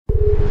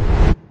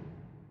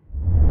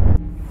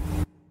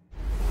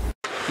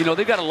you know,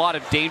 they've got a lot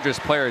of dangerous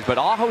players, but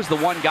Aho's the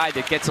one guy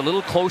that gets a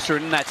little closer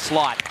in that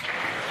slot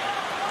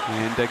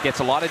and gets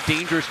a lot of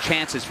dangerous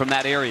chances from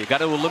that area. Got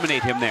to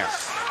eliminate him there.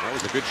 That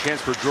was a good chance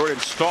for Jordan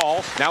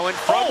Staal. Now in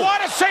front. Oh,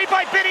 what a save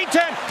by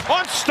Binnington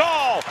on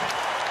Staal.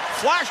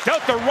 Flashed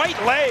out the right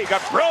leg.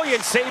 A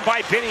brilliant save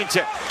by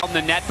Binnington. On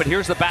the net, but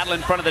here's the battle in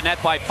front of the net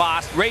by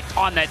Foss. Right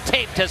on the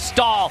tape to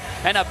Staal,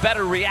 and a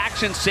better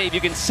reaction save.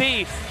 You can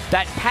see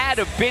that pad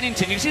of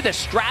Binnington. You see the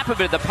strap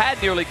of it, the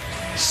pad nearly.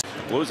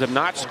 Blues have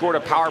not scored a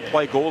power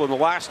play goal in the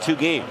last 2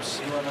 games.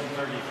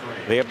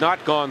 They have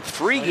not gone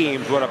 3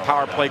 games with a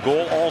power play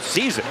goal all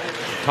season.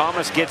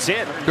 Thomas gets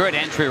in. Good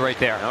entry right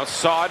there. Now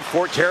Saad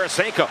for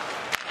Tarasenko.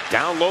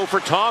 Down low for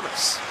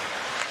Thomas.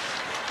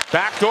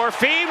 Backdoor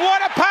feed.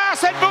 What a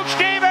pass at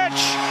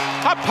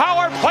Buchnevich. A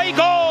power play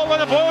goal,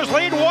 and the Blues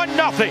lead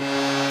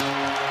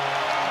 1-0.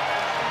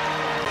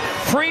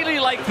 Freely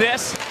like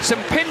this,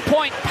 some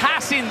pinpoint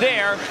passing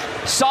there.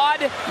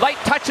 Saad, light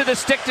touch of the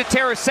stick to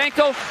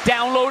Tarasenko,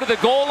 down low to the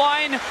goal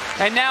line,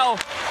 and now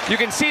you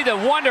can see the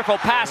wonderful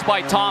pass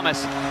by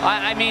Thomas.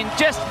 I mean,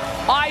 just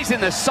eyes in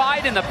the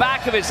side and the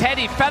back of his head.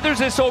 He feathers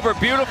this over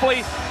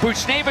beautifully.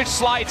 Buchnevich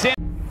slides in.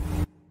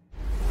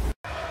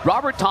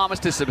 Robert Thomas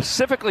to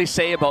specifically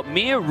say about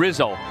Mia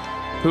Rizzo,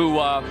 who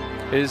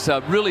is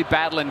really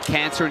battling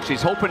cancer, and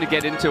she's hoping to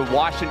get into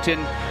Washington.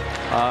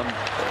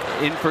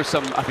 In for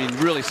some, I mean,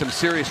 really some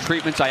serious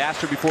treatments. I asked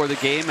her before the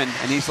game, and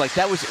he's like,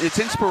 it's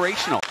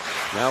inspirational.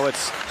 Now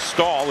it's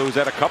Staal, who's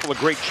had a couple of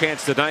great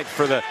chances tonight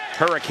for the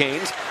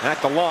Hurricanes.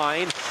 At the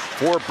line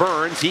for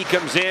Burns. He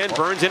comes in.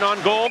 Burns in on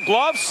goal.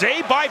 Glove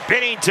saved by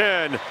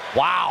Binnington.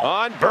 Wow.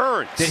 On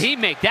Burns. Did he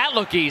make that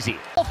look easy?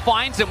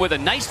 Finds him with a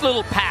nice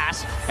little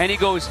pass, and he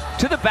goes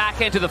to the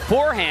backhand, to the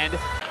forehand.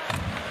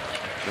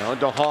 Now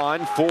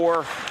DeHaan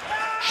for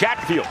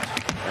Chatfield.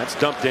 That's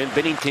dumped in.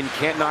 Binnington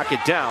can't knock it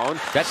down.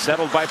 That's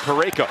settled by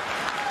Parayko.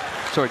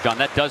 Sorry, Don,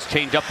 that does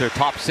change up their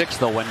top 6,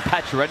 though, when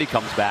Pacioretty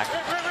comes back.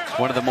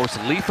 One of the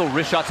most lethal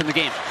wrist shots in the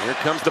game. Here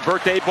comes the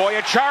birthday boy,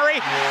 Achari,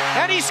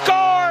 and he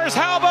scores!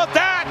 How about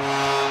that?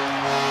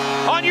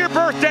 On your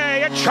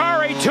birthday,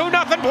 Achari,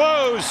 2-0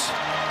 Blues.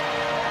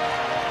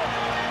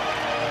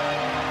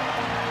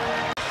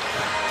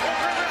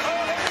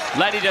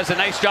 Leddy does a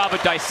nice job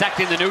of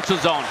dissecting the neutral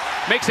zone.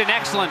 Makes an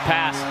excellent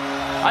pass.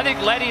 I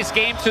think Leddy's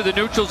game through the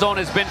neutral zone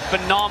has been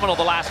phenomenal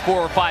the last 4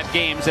 or 5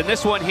 games. And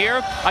this one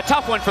here, a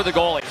tough one for the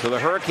goalie. So the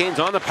Hurricanes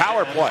on the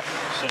power play.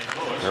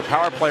 Their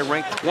power play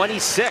ranked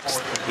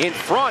 26th in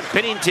front.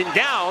 Binnington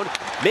down,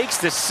 makes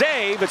the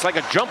save. It's like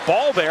a jump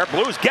ball there.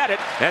 Blues get it,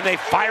 and they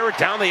fire it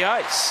down the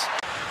ice.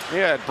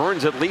 Yeah, it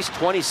burns at least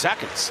 20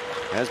 seconds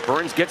as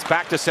Burns gets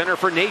back to center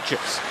for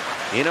Natchez.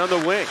 In on the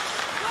wing.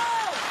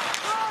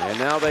 And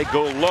now they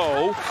go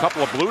low. A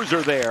couple of Blues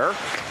are there.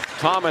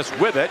 Thomas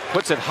with it,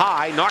 puts it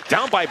high, knocked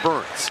down by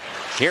Burns.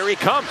 Here he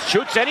comes,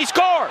 shoots, and he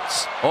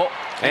scores. Oh,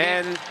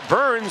 and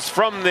Burns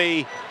from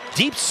the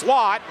deep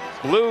slot.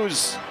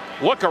 Blues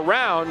look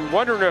around,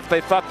 wondering if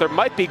they thought there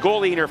might be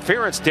goalie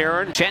interference,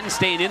 Darren. Chen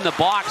staying in the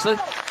box.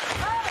 Let's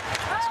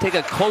take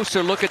a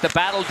closer look at the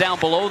battle down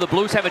below. The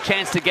Blues have a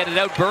chance to get it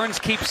out. Burns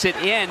keeps it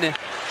in.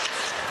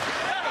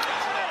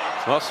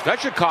 Well,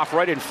 Svechnikov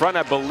right in front,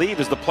 I believe,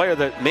 is the player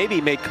that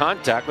maybe made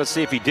contact. Let's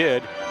see if he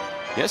did.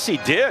 Yes, he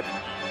did.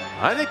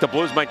 I think the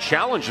Blues might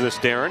challenge this,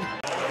 Darren.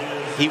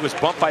 He was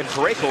bumped by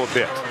Parayko a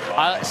bit.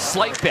 A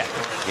slight bit.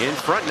 In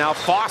front now,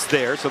 Foss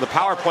there, so the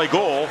power play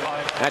goal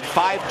at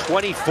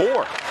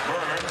 5:24.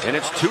 And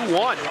it's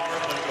 2-1.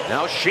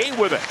 Now Shea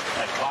with it.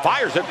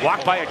 Fires it,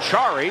 blocked by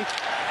Achari.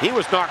 He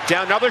was knocked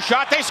down. another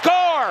shot, they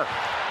score!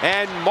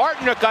 And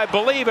Martinook, I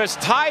believe, has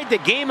tied the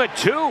game at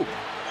 2.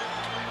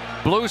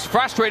 Blues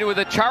frustrated with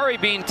Achari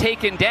being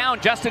taken down.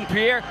 Justin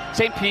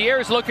St.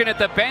 Pierre's looking at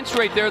the bench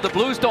right there. The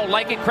Blues don't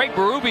like it. Craig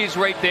Berube's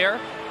right there.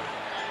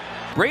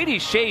 Brady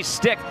Shea's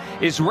stick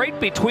is right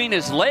between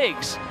his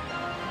legs.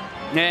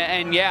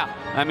 And yeah,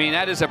 I mean,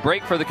 that is a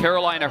break for the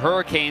Carolina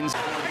Hurricanes.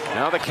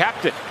 Now the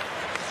captain.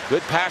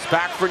 Good pass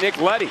back for Nick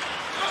Leddy.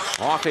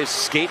 Off his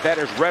skate, that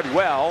is read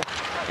well.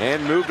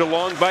 And moved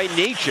along by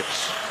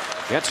Natchez.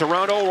 Gets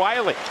around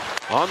O'Reilly.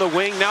 On the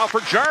wing now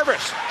for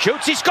Jarvis.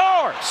 Shoots, he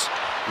scores!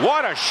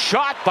 What a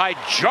shot by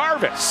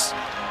Jarvis.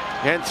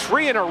 And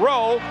 3 in a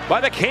row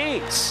by the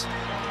Canes.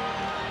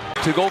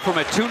 To go from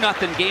a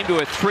 2-0 game to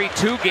a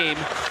 3-2 game.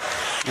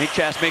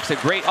 Natchez makes a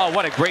great, oh,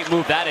 what a great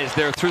move that is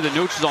there through the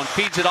neutral zone.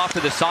 Feeds it off to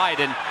the side.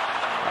 And,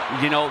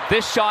 you know,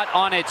 this shot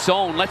on its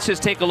own, let's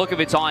just take a look if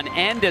it's on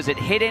end. Does it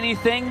hit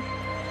anything?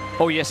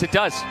 Oh, yes, it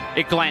does.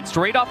 It glanced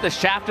right off the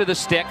shaft of the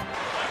stick.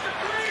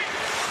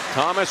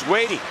 Thomas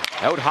waiting.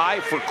 Out high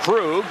for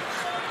Krug.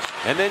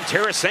 And then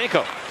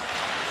Tarasenko.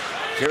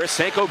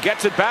 Tarasenko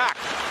gets it back.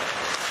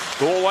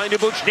 Goal line to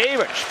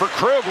Buchnevich for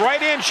Krug.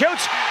 Right in,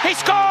 shoots. He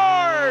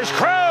scores!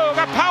 Krug,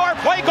 a power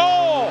play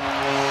goal!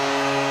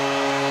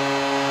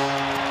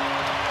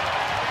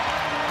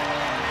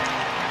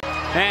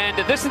 And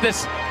this is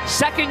this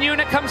second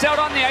unit comes out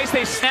on the ice.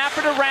 They snap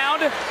it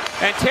around.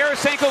 And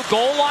Tarasenko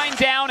goal line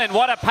down. And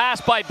what a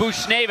pass by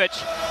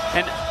Buchnevich.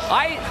 And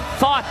I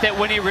thought that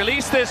when he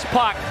released this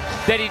puck,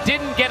 that he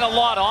didn't get a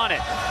lot on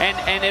it.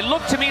 And it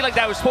looked to me like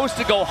that was supposed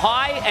to go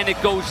high, and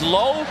it goes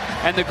low,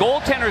 and the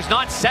goaltender's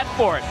not set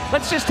for it.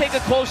 Let's just take a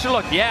closer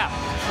look. Yeah,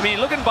 I mean,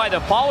 looking by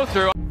the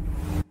follow-through.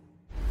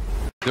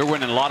 They're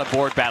winning a lot of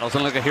board battles,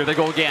 and look at here they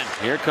go again.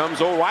 Here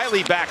comes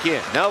O'Reilly back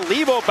in. Now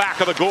Levo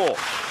back of the goal.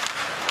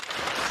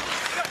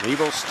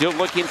 Levo still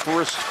looking for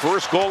his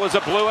first goal as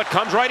a Blue. It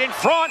comes right in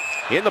front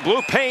in the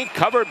blue paint,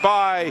 covered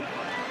by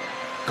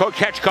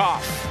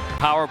Kochechkov.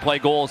 Power play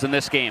goals in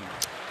this game.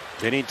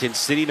 Bennington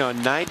sitting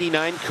on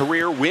 99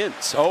 career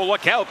wins. Oh,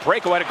 look out.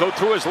 Parayko had to go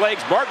through his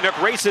legs. Martinook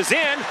races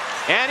in,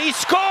 and he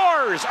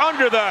scores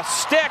under the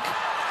stick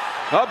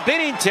of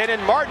Bennington,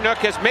 and Martinook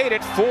has made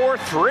it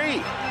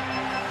 4-3.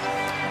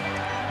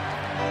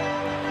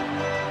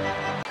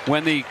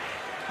 When the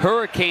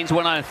Hurricanes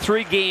went on a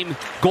 3-game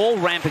goal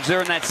rampage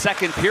there in that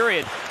second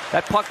period,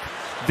 that puck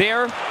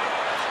there,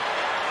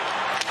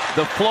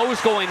 the flow's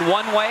going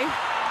one way.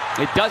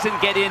 It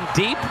doesn't get in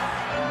deep.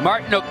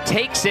 Martinook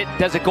takes it.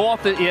 Does it go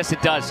off the... Yes,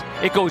 it does.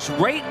 It goes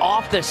right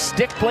off the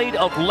stick blade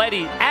of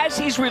Leddy as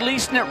he's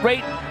releasing it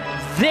right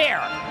there.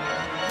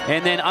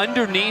 And then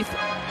underneath.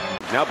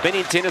 Now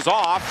Bennington is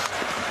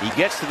off. He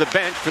gets to the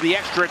bench for the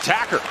extra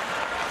attacker.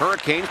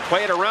 Hurricanes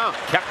play it around.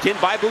 Kept in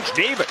by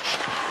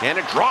Buchnevich. And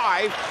a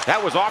drive.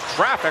 That was off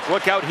traffic.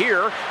 Look out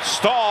here.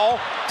 Stahl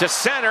to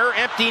center.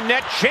 Empty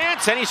net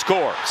chance, and he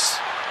scores.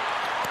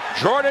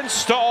 Jordan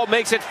Stahl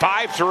makes it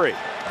 5-3.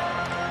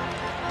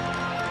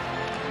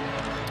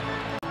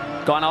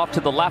 Gone off to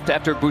the left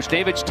after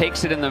Buchnevich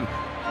takes it in the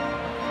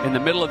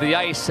middle of the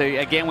ice.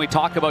 Again, we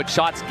talk about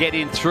shots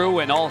getting through,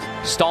 and all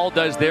Stahl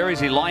does there is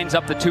he lines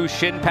up the two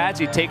shin pads.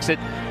 He takes it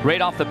right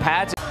off the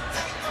pads.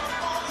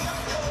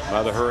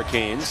 By the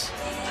Hurricanes.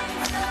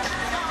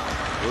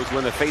 Those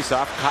win the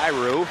face-off.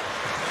 Kyrou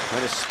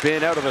trying to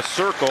spin out of the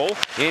circle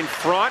in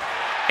front,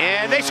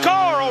 and they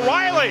score.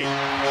 O'Reilly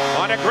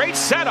on a great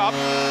setup,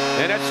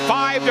 and it's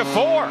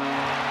 5-4.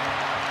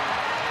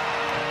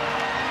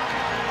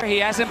 He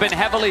hasn't been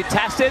heavily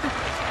tested.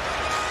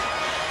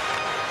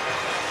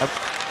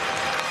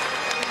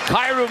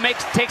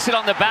 Kyrou takes it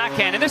on the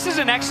backhand, and this is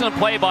an excellent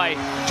play by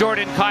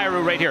Jordan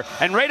Kyrou right here.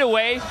 And right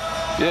away,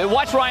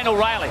 watch Ryan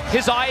O'Reilly.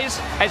 His eyes,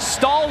 as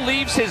Stahl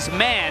leaves his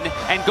man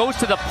and goes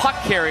to the puck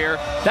carrier,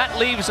 that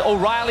leaves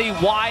O'Reilly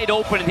wide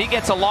open, and he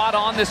gets a lot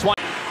on this one.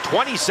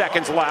 20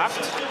 seconds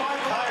left.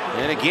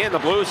 And again, the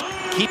Blues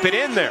keep it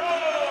in there.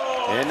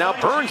 And now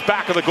Burns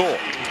back of the goal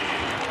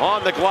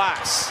on the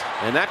glass.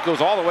 And that goes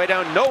all the way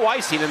down, no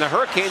icing, and the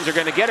Hurricanes are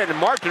going to get it, and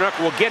Martinook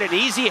will get an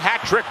easy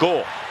hat-trick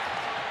goal.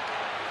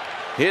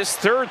 His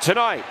third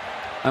tonight.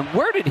 And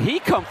where did he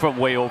come from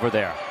way over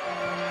there?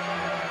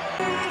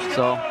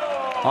 So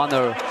on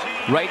the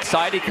right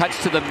side, he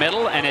cuts to the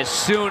middle, and as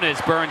soon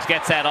as Burns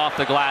gets that off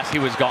the glass, he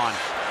was gone.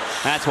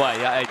 That's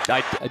why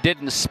I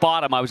didn't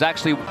spot him. I was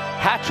actually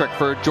hat-trick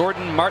for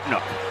Jordan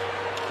Martinook.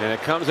 And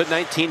it comes at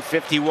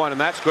 19:51,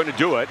 and that's going to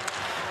do it.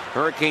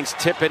 Hurricanes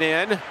tip it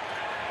in.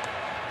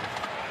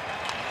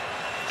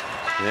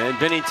 And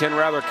Bennington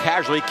rather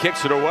casually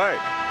kicks it away.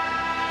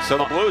 So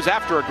the Blues,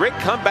 after a great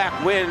comeback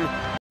win